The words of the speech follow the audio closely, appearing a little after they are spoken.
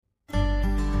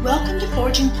Welcome to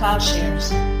Forging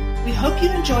Plowshares. We hope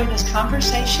you enjoy this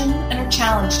conversation and are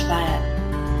challenged by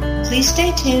it. Please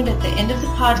stay tuned at the end of the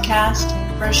podcast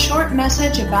for a short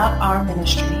message about our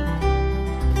ministry.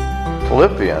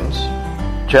 Philippians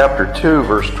chapter 2,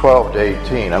 verse 12 to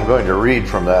 18. I'm going to read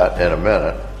from that in a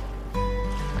minute.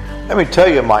 Let me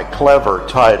tell you my clever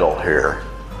title here.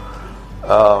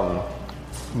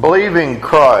 Believing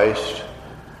Christ,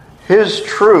 His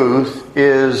truth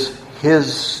is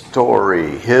His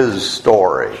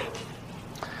story.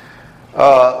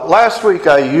 Last week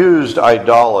I used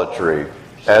idolatry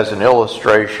as an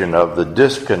illustration of the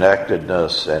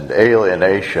disconnectedness and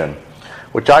alienation,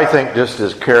 which I think just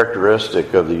is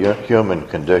characteristic of the human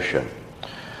condition.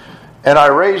 And I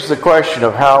raised the question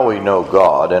of how we know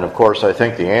God, and of course I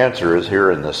think the answer is here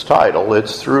in this title.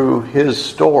 It's through His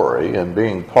story and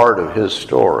being part of His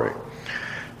story.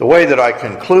 The way that I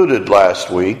concluded last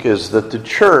week is that the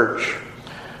church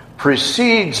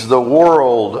precedes the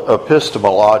world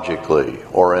epistemologically,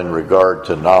 or in regard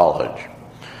to knowledge.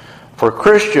 For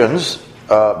Christians,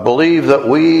 believe that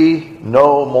we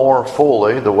know more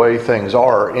fully the way things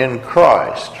are in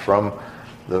Christ from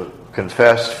the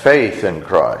confessed faith in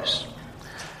Christ,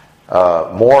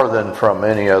 more than from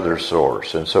any other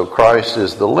source. And so Christ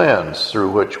is the lens through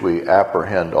which we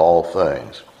apprehend all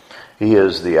things. He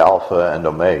is the Alpha and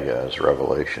Omega, as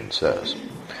Revelation says.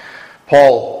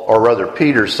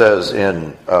 Peter says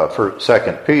in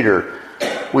 2 Peter,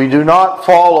 we do not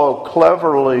follow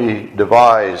cleverly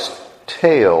devised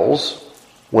tales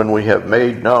when we have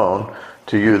made known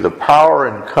to you the power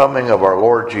and coming of our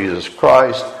Lord Jesus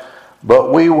Christ,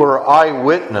 but we were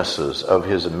eyewitnesses of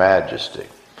His majesty.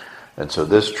 And so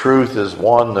this truth is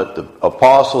one that the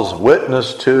apostles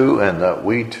witnessed to and that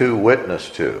we too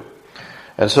witness to.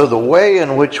 And so the way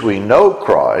in which we know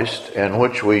Christ and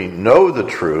which we know the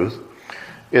truth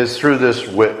is through this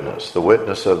witness, the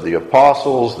witness of the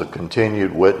apostles, the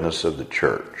continued witness of the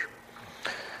church.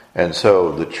 And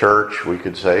so the church, we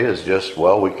could say, is just,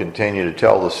 we continue to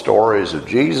tell the stories of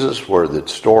Jesus, where the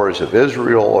stories of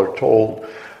Israel are told,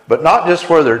 but not just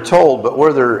where they're told, but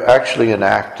where they're actually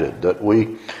enacted, that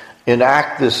we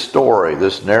enact this story,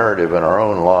 this narrative in our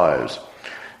own lives.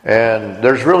 And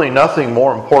there's really nothing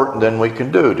more important than we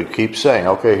can do to keep saying,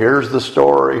 okay, here's the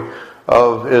story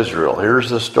of Israel,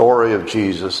 here's the story of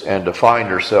Jesus, and to find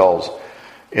ourselves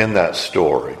in that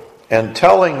story. And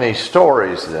telling these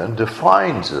stories then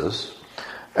defines us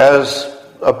as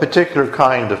a particular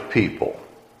kind of people.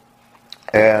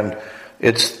 And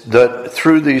it's that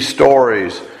through these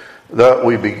stories that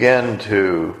we begin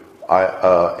to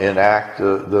enact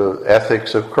the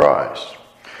ethics of Christ.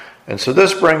 And so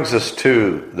this brings us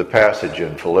to the passage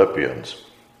in Philippians.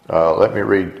 Let me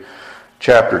read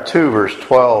chapter 2, verse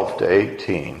 12 to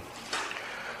 18.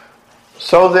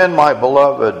 So then, my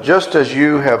beloved, just as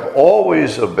you have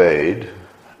always obeyed,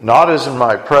 not as in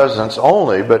my presence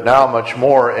only, but now much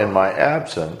more in my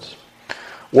absence,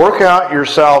 work out your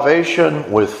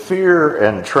salvation with fear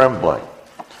and trembling.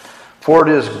 For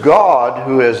it is God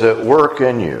who is at work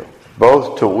in you,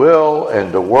 both to will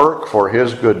and to work for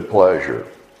His good pleasure.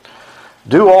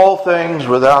 Do all things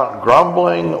without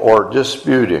grumbling or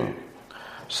disputing,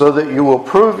 so that you will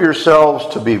prove yourselves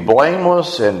to be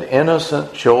blameless and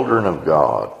innocent children of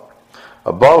God,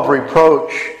 above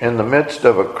reproach in the midst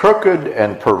of a crooked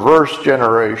and perverse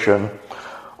generation,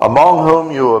 among whom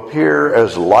you appear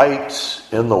as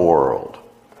lights in the world,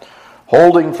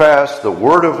 holding fast the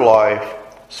word of life,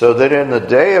 so that in the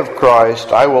day of Christ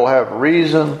I will have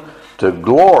reason to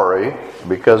glory,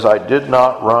 because I did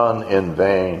not run in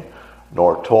vain,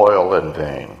 nor toil in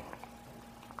vain.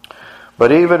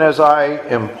 But even as I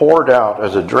am poured out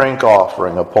as a drink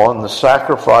offering upon the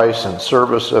sacrifice and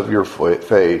service of your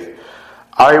faith,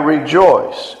 I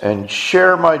rejoice and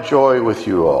share my joy with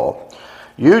you all.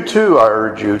 You too, I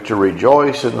urge you to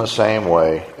rejoice in the same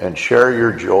way and share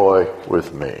your joy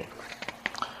with me.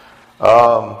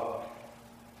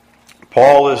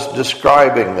 Paul is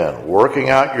describing then, working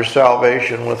out your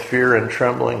salvation with fear and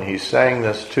trembling. He's saying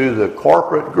this to the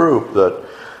corporate group that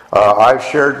I've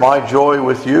shared my joy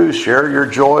with you, share your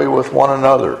joy with one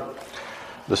another.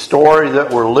 The story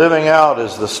that we're living out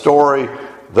is the story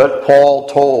that Paul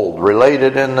told,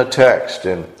 related in the text,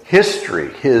 in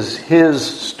history, his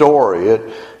story.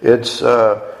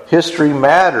 History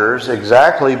matters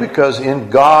exactly because in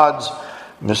God's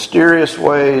mysterious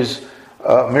ways,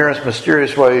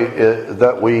 mysterious way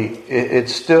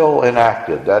it's still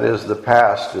enacted. That is, the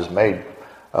past is made,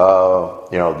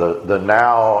 the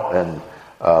now and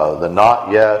the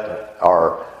not yet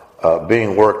are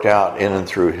being worked out in and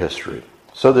through history.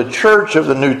 So the church of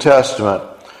the New Testament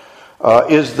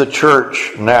is the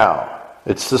church now.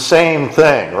 It's the same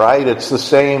thing, right? It's the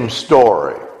same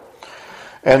story.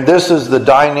 And this is the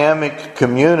dynamic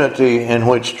community in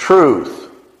which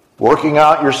truth, working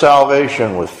out your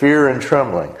salvation with fear and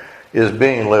trembling, is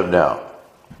being lived out.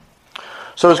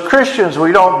 So as Christians,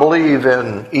 we don't believe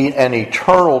in an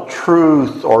eternal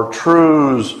truth or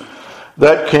truths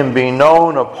that can be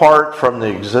known apart from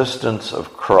the existence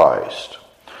of Christ,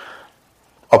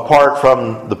 apart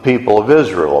from the people of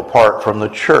Israel, apart from the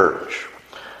church.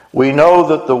 We know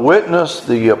that the witness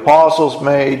the apostles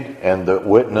made and the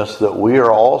witness that we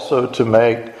are also to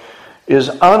make is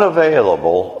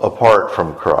unavailable apart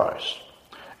from Christ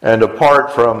and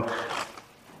apart from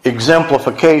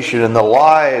exemplification in the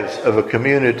lives of a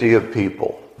community of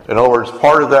people. In other words,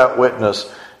 part of that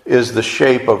witness is the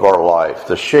shape of our life,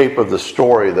 the shape of the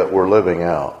story that we're living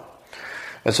out.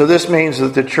 And so this means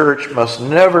that the church must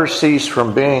never cease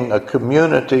from being a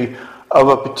community of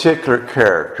a particular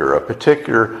character, a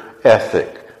particular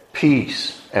ethic,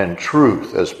 peace, and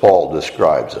truth, as Paul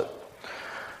describes it.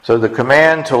 So the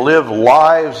command to live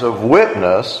lives of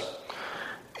witness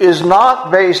is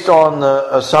not based on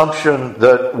the assumption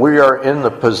that we are in the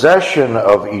possession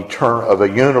of a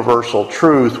universal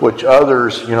truth, which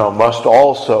others, must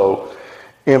also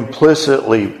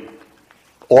implicitly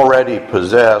already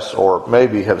possess or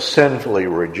maybe have sinfully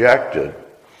rejected.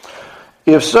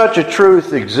 If such a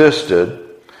truth existed,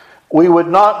 we would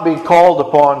not be called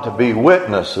upon to be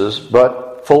witnesses,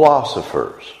 but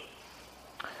philosophers.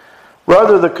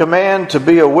 Rather, the command to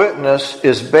be a witness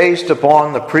is based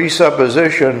upon the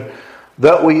presupposition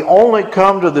that we only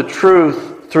come to the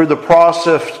truth through the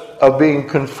process of being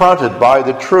confronted by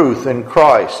the truth in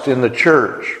Christ, in the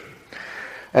church.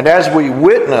 And as we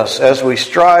witness, as we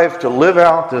strive to live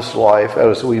out this life,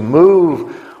 as we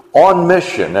move on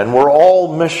mission, and we're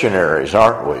all missionaries,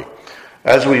 aren't we?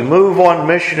 As we move on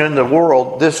mission in the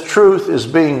world, this truth is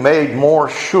being made more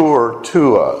sure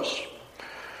to us.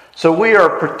 So we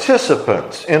are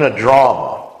participants in a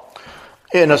drama,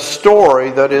 in a story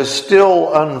that is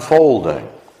still unfolding.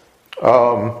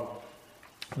 The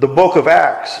book of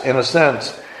Acts, in a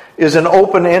sense, is an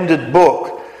open-ended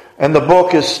book, and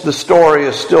the story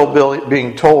is still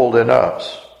being told in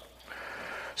us.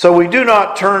 So we do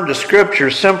not turn to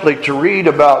Scripture simply to read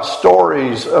about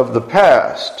stories of the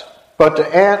past, but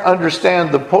to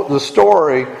understand the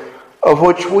story of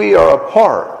which we are a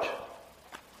part.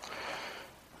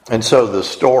 And so the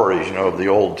stories, of the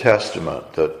Old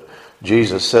Testament that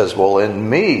Jesus says, well, in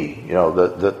me,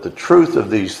 that the truth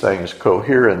of these things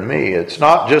cohere in me. It's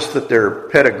not just that they're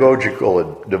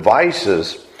pedagogical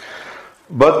devices,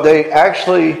 but they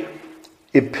actually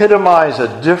epitomize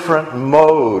a different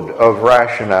mode of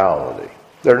rationality.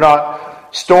 They're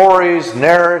not stories,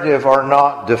 narrative are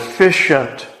not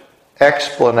deficient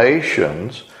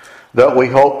explanations that we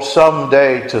hope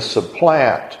someday to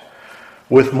supplant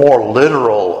with more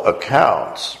literal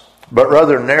accounts, but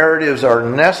rather narratives are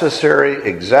necessary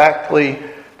exactly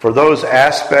for those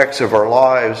aspects of our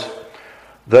lives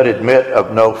that admit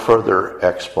of no further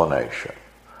explanation.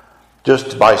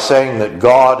 Just by saying that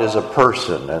God is a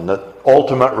person and that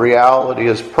ultimate reality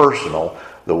is personal,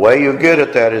 the way you get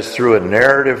at that is through a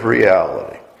narrative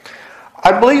reality.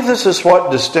 I believe this is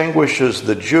what distinguishes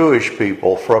the Jewish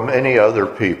people from any other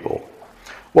people.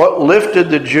 What lifted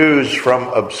the Jews from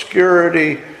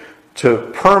obscurity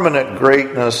to permanent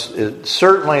greatness is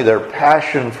certainly their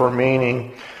passion for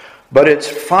meaning, but it's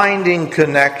finding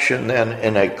connection then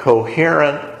in a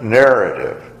coherent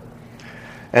narrative.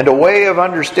 And a way of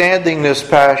understanding this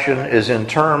passion is in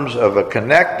terms of a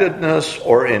connectedness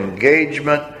or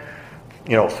engagement,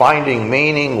 finding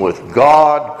meaning with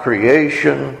God,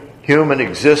 creation, human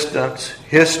existence,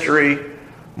 history,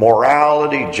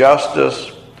 morality,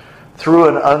 justice, through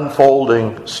an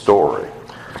unfolding story.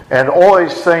 And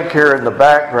always think here in the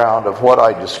background of what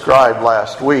I described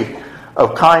last week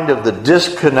of kind of the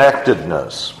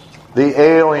disconnectedness, the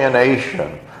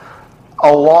alienation,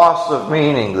 a loss of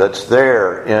meaning that's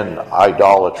there in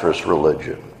idolatrous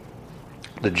religion.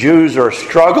 The Jews are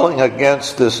struggling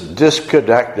against this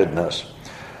disconnectedness,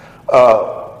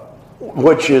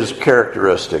 which is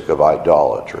characteristic of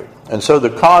idolatry. And so the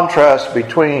contrast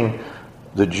between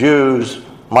the Jews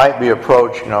might be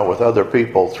approached, with other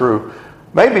people through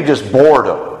maybe just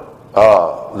boredom.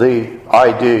 The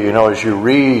idea, as you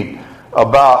read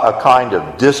about a kind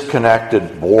of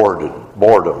disconnected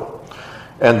boredom.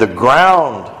 And the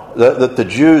ground that the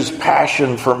Jews'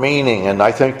 passion for meaning, and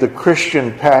I think the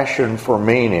Christian passion for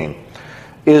meaning,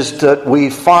 is that we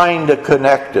find a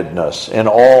connectedness in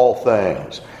all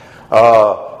things.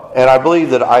 And I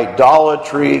believe that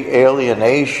idolatry,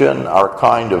 alienation, our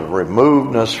kind of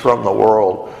removedness from the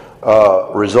world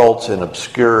results in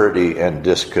obscurity and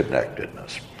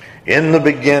disconnectedness. In the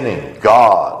beginning,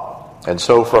 God. And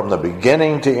so from the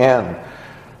beginning to end,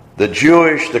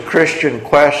 the Christian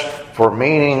quest for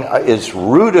meaning is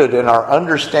rooted in our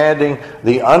understanding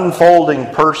the unfolding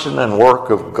person and work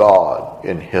of God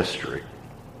in history.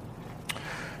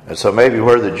 And so maybe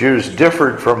where the Jews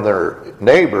differed from their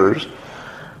neighbors,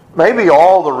 maybe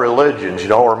all the religions,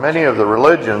 or many of the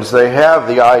religions, they have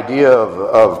the idea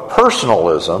of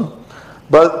personalism,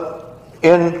 but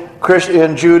in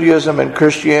Judaism and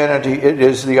Christianity, it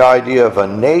is the idea of a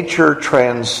nature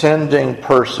transcending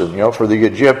person. For the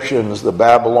Egyptians, the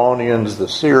Babylonians, the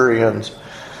Syrians,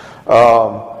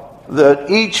 that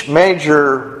each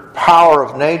major power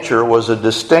of nature was a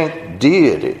distinct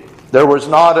deity. There was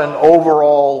not an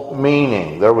overall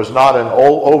meaning. There was not an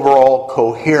overall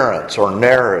coherence or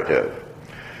narrative.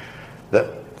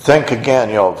 Think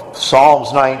again,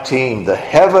 Psalms 19, the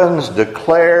heavens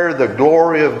declare the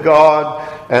glory of God,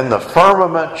 and the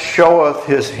firmament showeth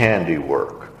his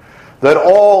handiwork. That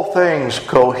all things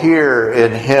cohere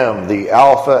in him, the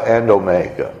Alpha and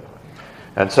Omega.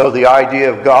 And so the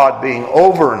idea of God being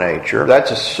over nature,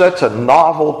 that's such a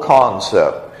novel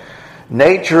concept.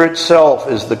 Nature itself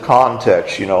is the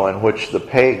context, in which the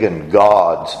pagan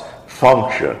gods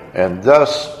function. And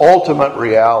thus, ultimate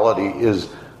reality is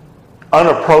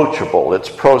unapproachable. It's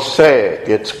prosaic.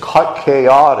 It's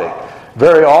chaotic.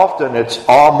 Very often it's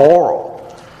amoral.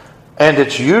 And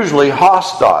it's usually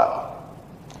hostile.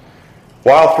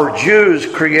 While for Jews,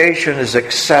 creation is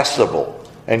accessible.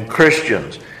 And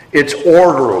Christians, it's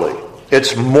orderly.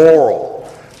 It's moral.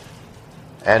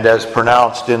 And as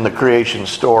pronounced in the creation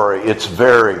story, it's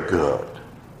very good.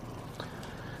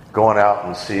 Going out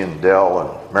and seeing Dell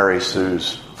and Mary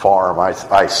Sue's farm,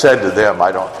 I said to them,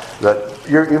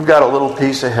 you've got a little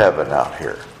piece of heaven out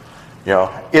here.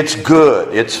 It's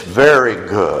good. It's very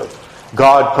good.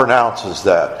 God pronounces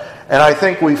that. And I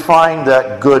think we find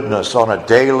that goodness on a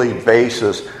daily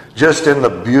basis just in the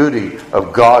beauty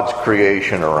of God's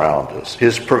creation around us,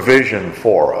 His provision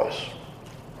for us.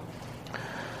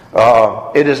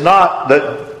 It is not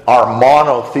that our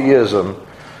monotheism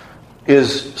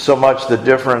is so much the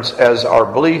difference as our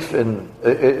belief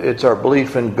it's our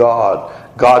belief in God,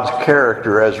 God's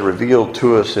character as revealed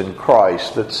to us in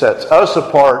Christ that sets us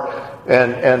apart,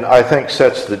 and I think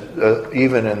sets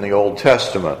even in the Old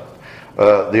Testament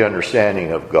the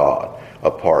understanding of God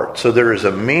apart. So there is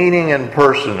a meaning in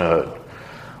personhood,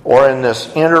 or in this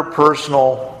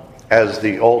interpersonal as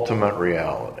the ultimate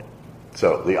reality.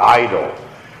 So the idol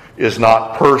is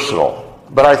not personal,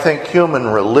 but I think human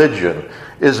religion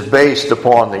is based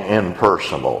upon the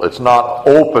impersonal. It's not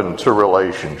open to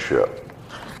relationship,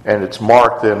 and it's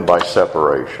marked then by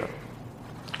separation.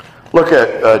 Look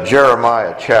at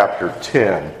Jeremiah chapter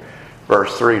 10,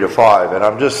 verse 3 to 5, and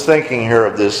I'm just thinking here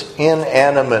of this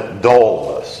inanimate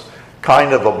dullness,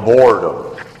 kind of a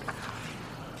boredom.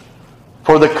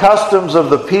 For the customs of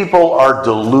the people are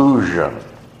delusion,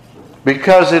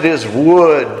 because it is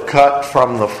wood cut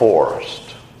from the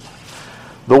forest.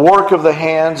 The work of the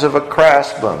hands of a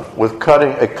craftsman with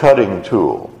a cutting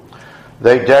tool.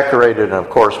 They decorate it, and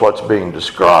of course what's being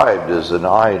described is an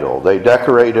idol. They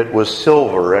decorate it with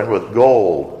silver and with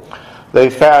gold.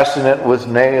 They fasten it with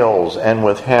nails and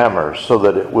with hammers so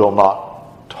that it will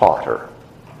not totter.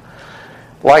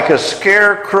 Like a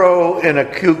scarecrow in a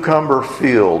cucumber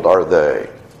field are they,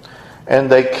 and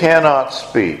they cannot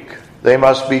speak. They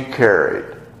must be carried,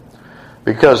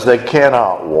 because they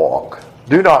cannot walk.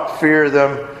 Do not fear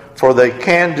them, for they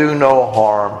can do no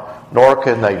harm, nor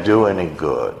can they do any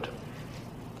good.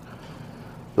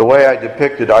 The way I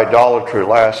depicted idolatry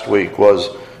last week was,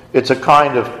 it's a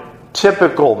kind of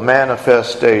typical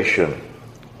manifestation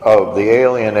of the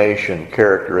alienation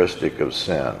characteristic of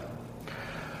sin.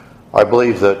 I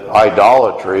believe that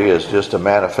idolatry is just a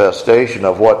manifestation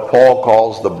of what Paul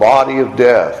calls the body of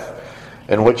death,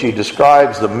 in which he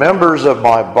describes the members of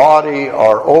my body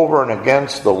are over and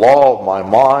against the law of my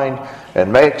mind,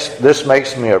 and this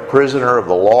makes me a prisoner of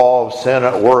the law of sin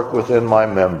at work within my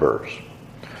members.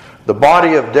 The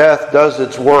body of death does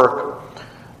its work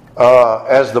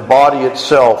as the body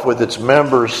itself with its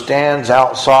members stands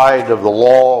outside of the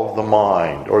law of the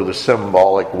mind, or the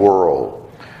symbolic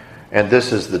world. And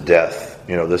this is the death.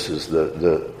 This is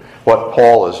the what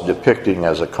Paul is depicting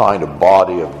as a kind of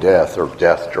body of death or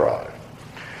death drive.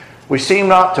 We seem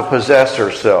not to possess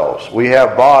ourselves. We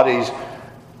have bodies.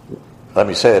 Let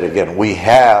me say it again. We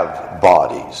have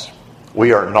bodies.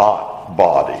 We are not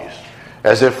bodies.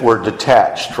 As if we're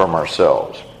detached from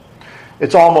ourselves.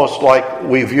 It's almost like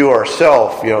we view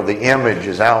ourselves, the image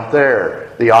is out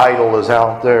there. The idol is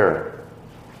out there.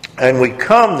 And we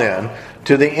come then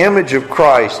to the image of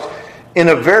Christ in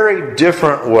a very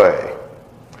different way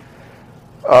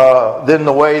than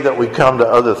the way that we come to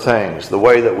other things, the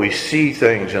way that we see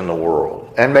things in the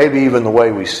world, and maybe even the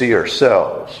way we see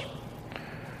ourselves.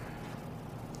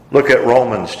 Look at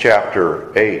Romans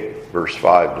chapter 8, verse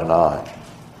 5 to 9.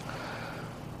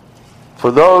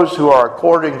 For those who are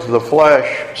according to the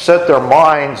flesh set their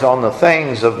minds on the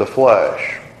things of the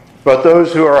flesh, but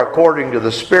those who are according to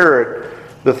the Spirit,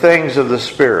 the things of the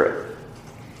Spirit.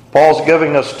 Paul's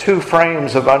giving us two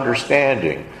frames of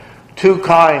understanding, two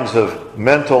kinds of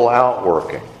mental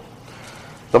outworking.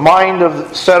 The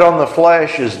mind set on the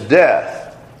flesh is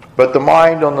death, but the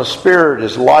mind on the Spirit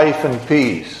is life and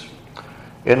peace.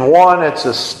 In one, it's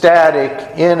a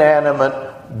static,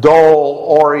 inanimate,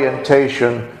 dull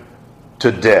orientation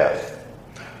to death.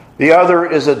 The other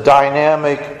is a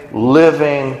dynamic,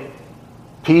 living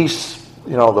peace,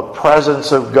 the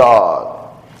presence of God.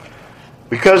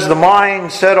 Because the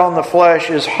mind set on the flesh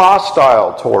is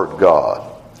hostile toward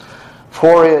God,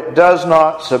 for it does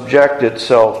not subject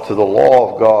itself to the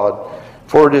law of God,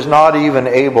 for it is not even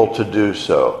able to do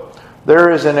so.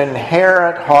 There is an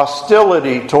inherent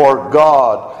hostility toward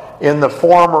God in the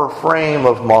former frame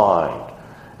of mind.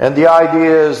 And the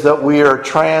idea is that we are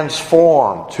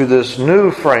transformed to this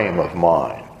new frame of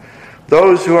mind.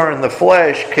 Those who are in the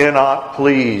flesh cannot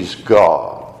please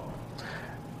God.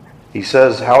 He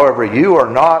says, however, you are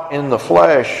not in the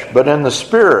flesh, but in the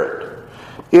Spirit,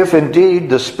 if indeed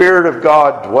the Spirit of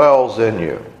God dwells in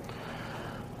you.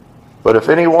 But if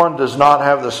anyone does not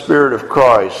have the Spirit of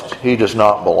Christ, he does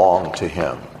not belong to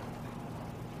him.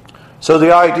 So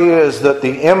the idea is that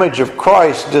the image of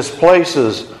Christ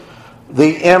displaces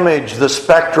the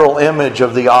spectral image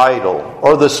of the idol,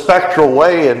 or the spectral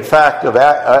way, in fact, of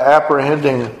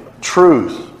apprehending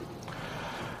truth.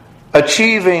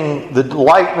 Achieving the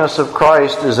likeness of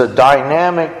Christ is a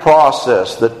dynamic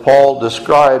process that Paul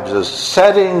describes as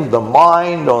setting the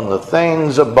mind on the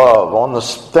things above, on the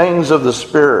things of the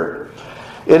Spirit.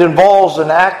 It involves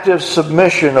an active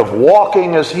submission of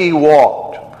walking as he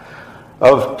walked,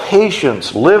 of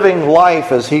patience, living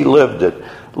life as he lived it,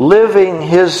 living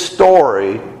his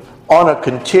story on a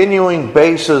continuing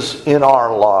basis in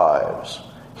our lives.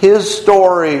 His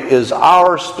story is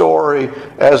our story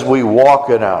as we walk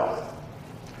it out.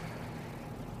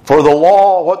 For the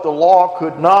law, what the law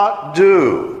could not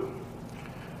do,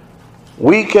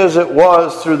 weak as it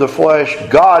was through the flesh,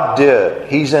 God did.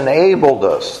 He's enabled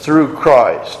us through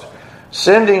Christ,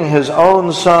 sending his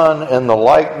own Son in the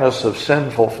likeness of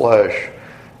sinful flesh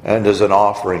and as an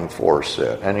offering for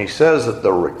sin. And he says that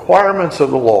the requirements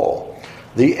of the law,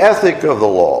 the ethic of the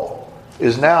law,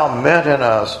 is now meant in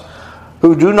us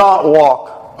who do not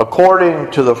walk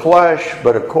according to the flesh,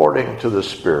 but according to the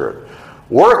Spirit.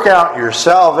 Work out your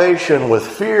salvation with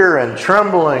fear and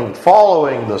trembling,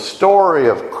 following the story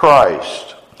of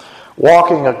Christ,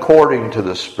 walking according to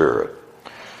the Spirit.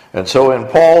 And so in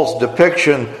Paul's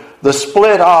depiction, the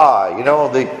split eye,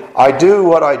 I do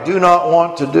what I do not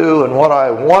want to do, and what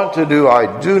I want to do,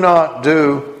 I do not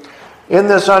do. In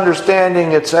this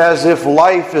understanding, it's as if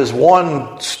life is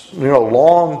one,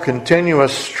 long,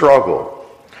 continuous struggle.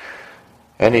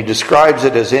 And he describes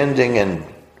it as ending in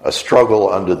a struggle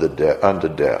unto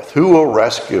death. Who will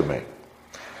rescue me?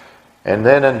 And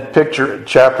then in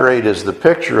chapter 8 is the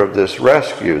picture of this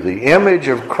rescue. The image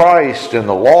of Christ and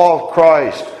the law of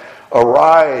Christ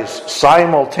arise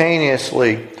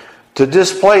simultaneously to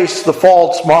displace the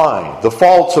false mind, the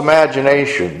false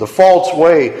imagination, the false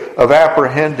way of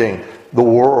apprehending the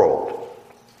world.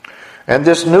 And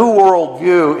this new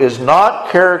worldview is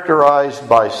not characterized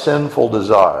by sinful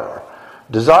desire.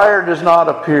 Desire does not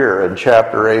appear in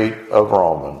chapter 8 of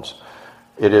Romans.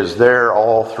 It is there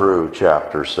all through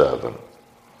chapter 7.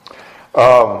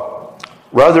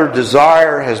 Rather,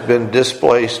 desire has been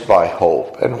displaced by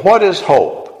hope. And what is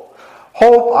hope?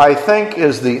 Hope, I think,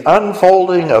 is the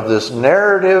unfolding of this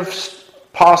narrative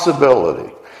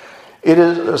possibility. It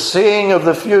is a seeing of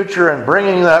the future and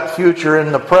bringing that future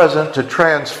in the present to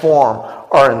transform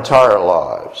our entire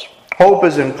lives. Hope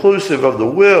is inclusive of the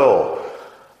will,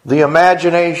 the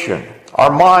imagination.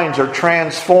 Our minds are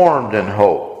transformed in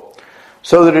hope,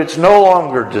 so that it's no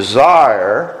longer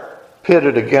desire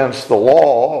pitted against the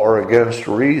law or against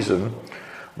reason,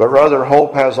 but rather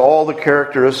hope has all the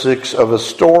characteristics of a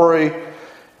story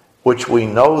which we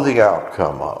know the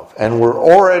outcome of, and we're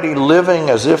already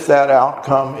living as if that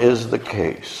outcome is the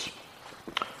case.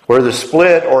 Where the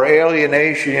split or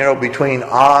alienation, between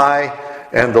I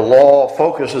and the law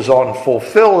focuses on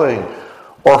fulfilling,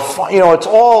 or, it's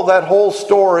all that whole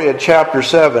story in chapter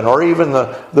 7, or even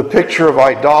the picture of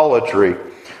idolatry.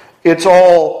 It's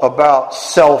all about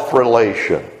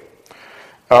self-relation.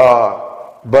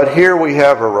 But here we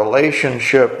have a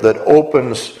relationship that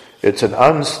opens. It's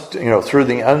through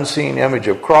the unseen image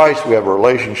of Christ, we have a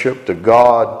relationship to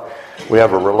God. We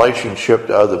have a relationship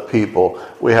to other people.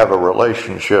 We have a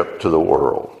relationship to the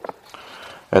world.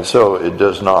 And so it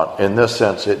does not, in this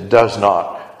sense, it does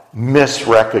not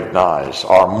misrecognize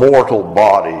our mortal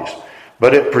bodies,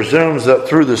 but it presumes that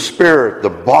through the Spirit, the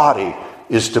body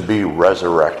is to be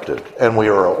resurrected. And we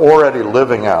are already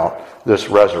living out this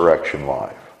resurrection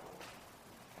life.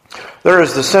 There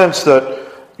is the sense that,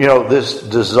 this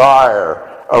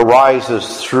desire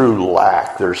arises through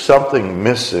lack. There's something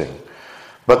missing.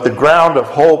 But the ground of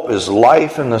hope is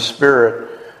life in the Spirit,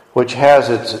 which has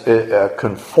its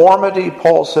conformity,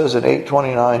 Paul says in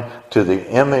 8:29, to the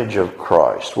image of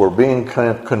Christ. We're being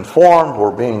conformed,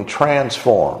 we're being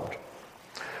transformed.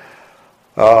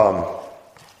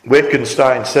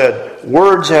 Wittgenstein said,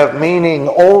 words have meaning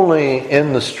only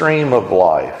in the stream of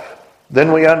life.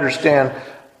 Then we understand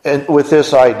with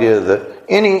this idea that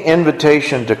any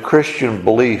invitation to Christian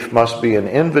belief must be an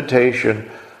invitation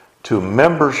to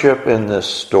membership in this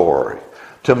story,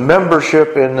 to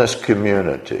membership in this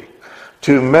community,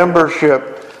 to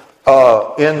membership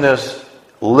in this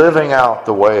living out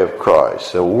the way of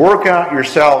Christ. So work out your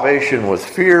salvation with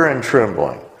fear and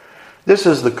trembling. This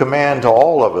is the command to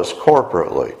all of us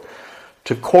corporately.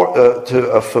 To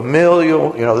a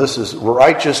familial, this is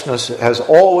righteousness. It has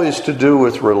always to do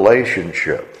with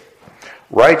relationship.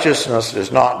 Righteousness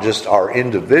is not just our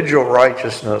individual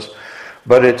righteousness,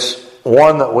 but it's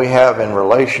one that we have in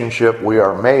relationship. We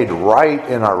are made right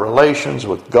in our relations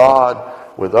with God,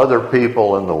 with other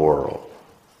people in the world.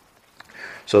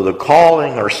 So the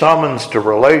calling or summons to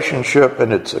relationship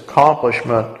and its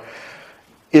accomplishment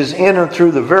is in and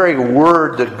through the very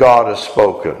word that God has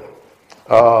spoken,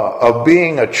 of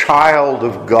being a child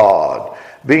of God,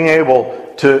 being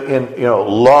able to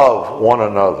love one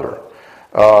another.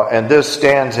 And this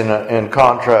stands in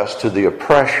contrast to the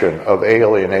oppression of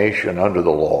alienation under the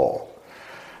law.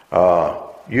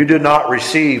 You did not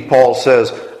receive, Paul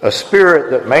says, a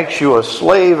spirit that makes you a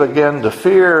slave again to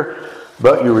fear,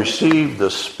 but you received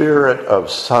the spirit of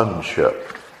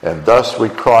sonship. And thus we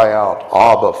cry out,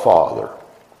 Abba, Father.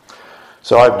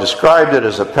 So I've described it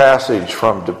as a passage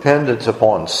from dependence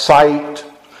upon sight,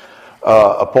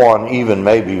 upon even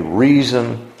maybe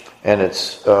reason, and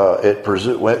that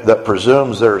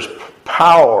presumes there's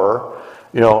power,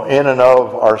 in and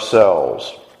of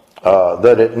ourselves,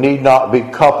 that it need not be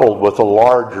coupled with a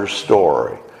larger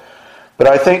story. But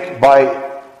I think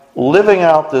by living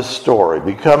out this story,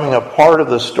 becoming a part of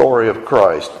the story of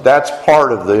Christ, that's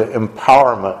part of the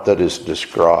empowerment that is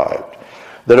described.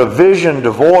 That a vision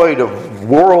devoid of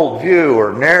worldview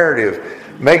or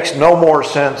narrative makes no more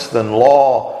sense than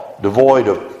law devoid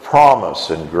of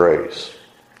promise and grace.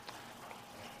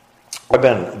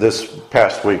 This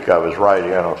past week I was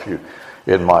writing, I don't know if you,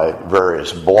 in my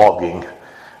various blogging,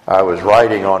 I was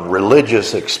writing on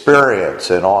religious experience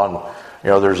and on,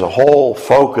 there's a whole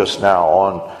focus now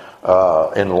on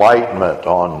enlightenment,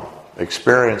 on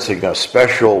experiencing a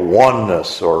special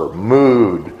oneness or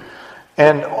mood.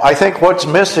 And I think what's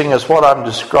missing is what I'm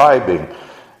describing.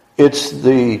 It's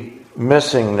the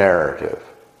missing narrative.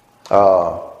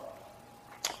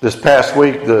 This past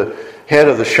week, the head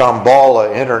of the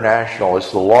Shambhala International,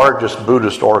 it's the largest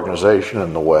Buddhist organization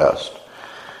in the West.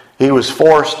 He was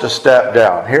forced to step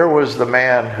down. Here was the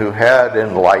man who had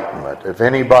enlightenment. If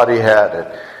anybody had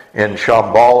it in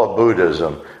Shambhala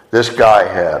Buddhism, this guy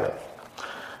had it.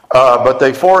 But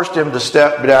they forced him to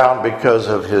step down because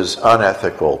of his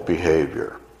unethical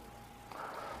behavior.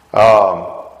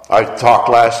 I talked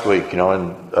last week,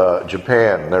 in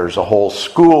Japan, there's a whole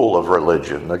school of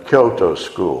religion, the Kyoto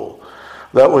school,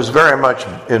 that was very much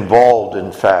involved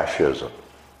in fascism.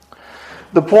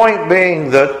 The point being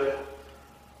that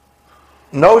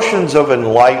notions of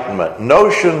enlightenment,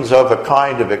 notions of a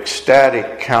kind of ecstatic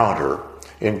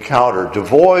encounter,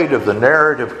 devoid of the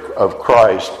narrative of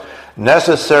Christ,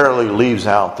 necessarily leaves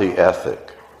out the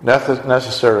ethic,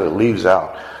 necessarily leaves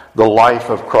out the life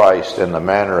of Christ and the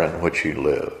manner in which he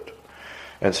lived.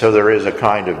 And so there is a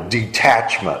kind of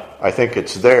detachment. I think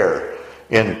it's there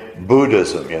in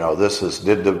Buddhism.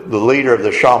 Did the leader of the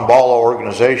Shambhala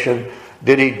organization,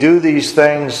 did he do these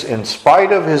things in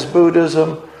spite of his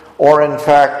Buddhism, or in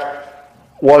fact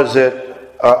was it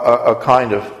a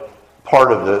kind of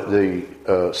part of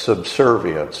the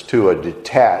subservience to a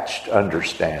detached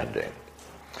understanding?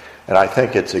 And I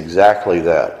think it's exactly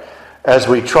that. As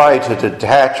we try to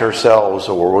detach ourselves,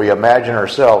 or we imagine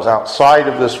ourselves outside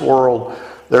of this world,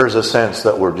 there's a sense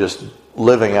that we're just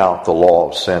living out the law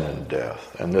of sin and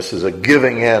death. And this is a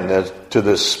giving in to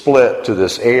this split, to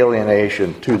this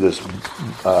alienation, to this,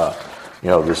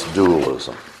 this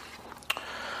dualism.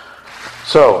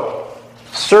 So,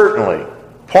 certainly,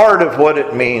 part of what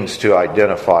it means to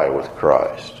identify with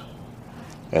Christ,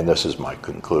 and this is my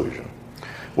conclusion,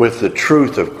 with the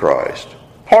truth of Christ,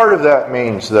 part of that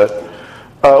means that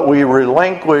we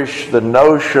relinquish the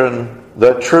notion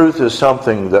that truth is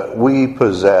something that we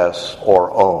possess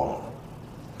or own.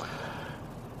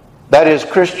 That is,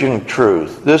 Christian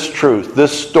truth,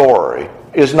 this story,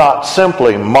 is not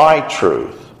simply my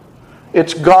truth.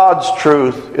 It's God's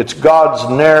truth, it's God's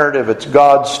narrative, it's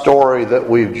God's story that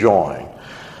we've joined.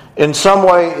 In some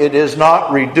way, it is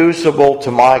not reducible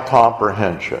to my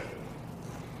comprehension.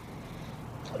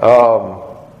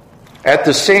 At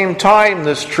the same time,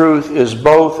 this truth is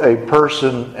both a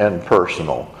person and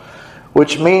personal,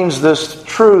 which means this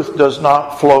truth does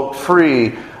not float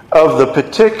free of the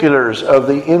particulars of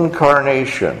the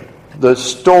incarnation, the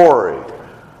story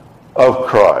of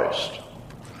Christ.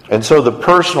 And so the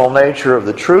personal nature of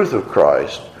the truth of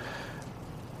Christ,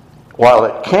 while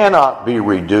it cannot be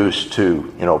reduced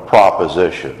to,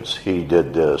 propositions, he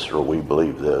did this or we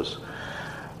believe this,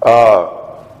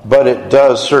 but it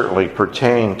does certainly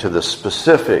pertain to the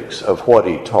specifics of what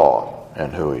he taught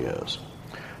and who he is.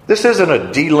 This isn't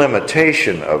a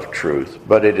delimitation of truth,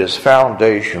 but it is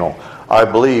foundational, I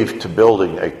believe, to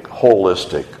building a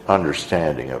holistic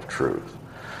understanding of truth.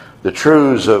 The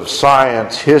truths of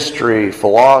science, history,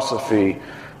 philosophy,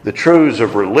 the truths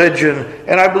of religion,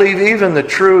 and I believe even the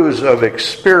truths of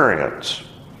experience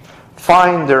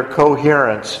find their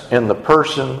coherence in the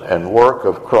person and work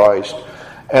of Christ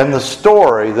and the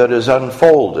story that is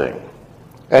unfolding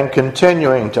and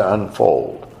continuing to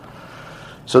unfold.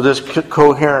 So this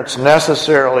coherence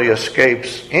necessarily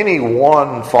escapes any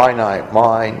one finite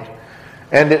mind,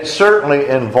 and it certainly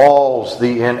involves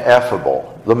the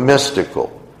ineffable, the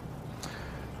mystical.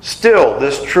 Still,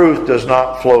 this truth does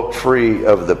not float free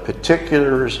of the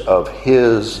particulars of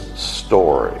his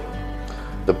story.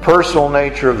 The personal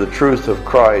nature of the truth of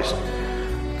Christ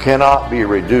cannot be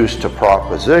reduced to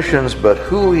propositions, but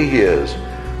who he is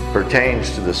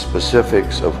pertains to the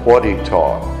specifics of what he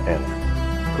taught and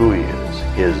who he is,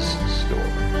 his story.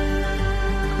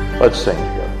 Let's sing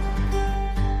together.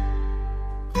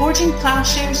 Forging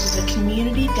Plowshares is a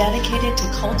community dedicated to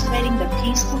cultivating the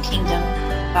peaceful kingdom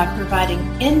by providing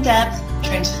in-depth,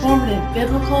 transformative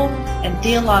biblical and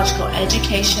theological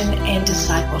education and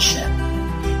discipleship.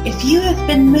 If you have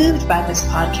been moved by this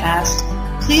podcast,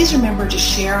 please remember to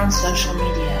share on social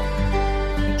media.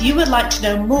 If you would like to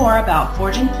know more about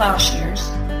Forging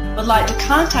Plowshares, would like to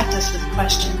contact us with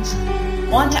questions,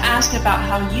 want to ask about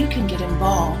how you can get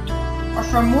involved, or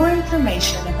for more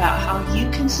information about how you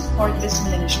can support this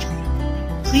ministry,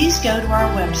 please go to our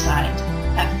website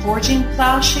at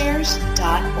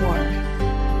forgingplowshares.org.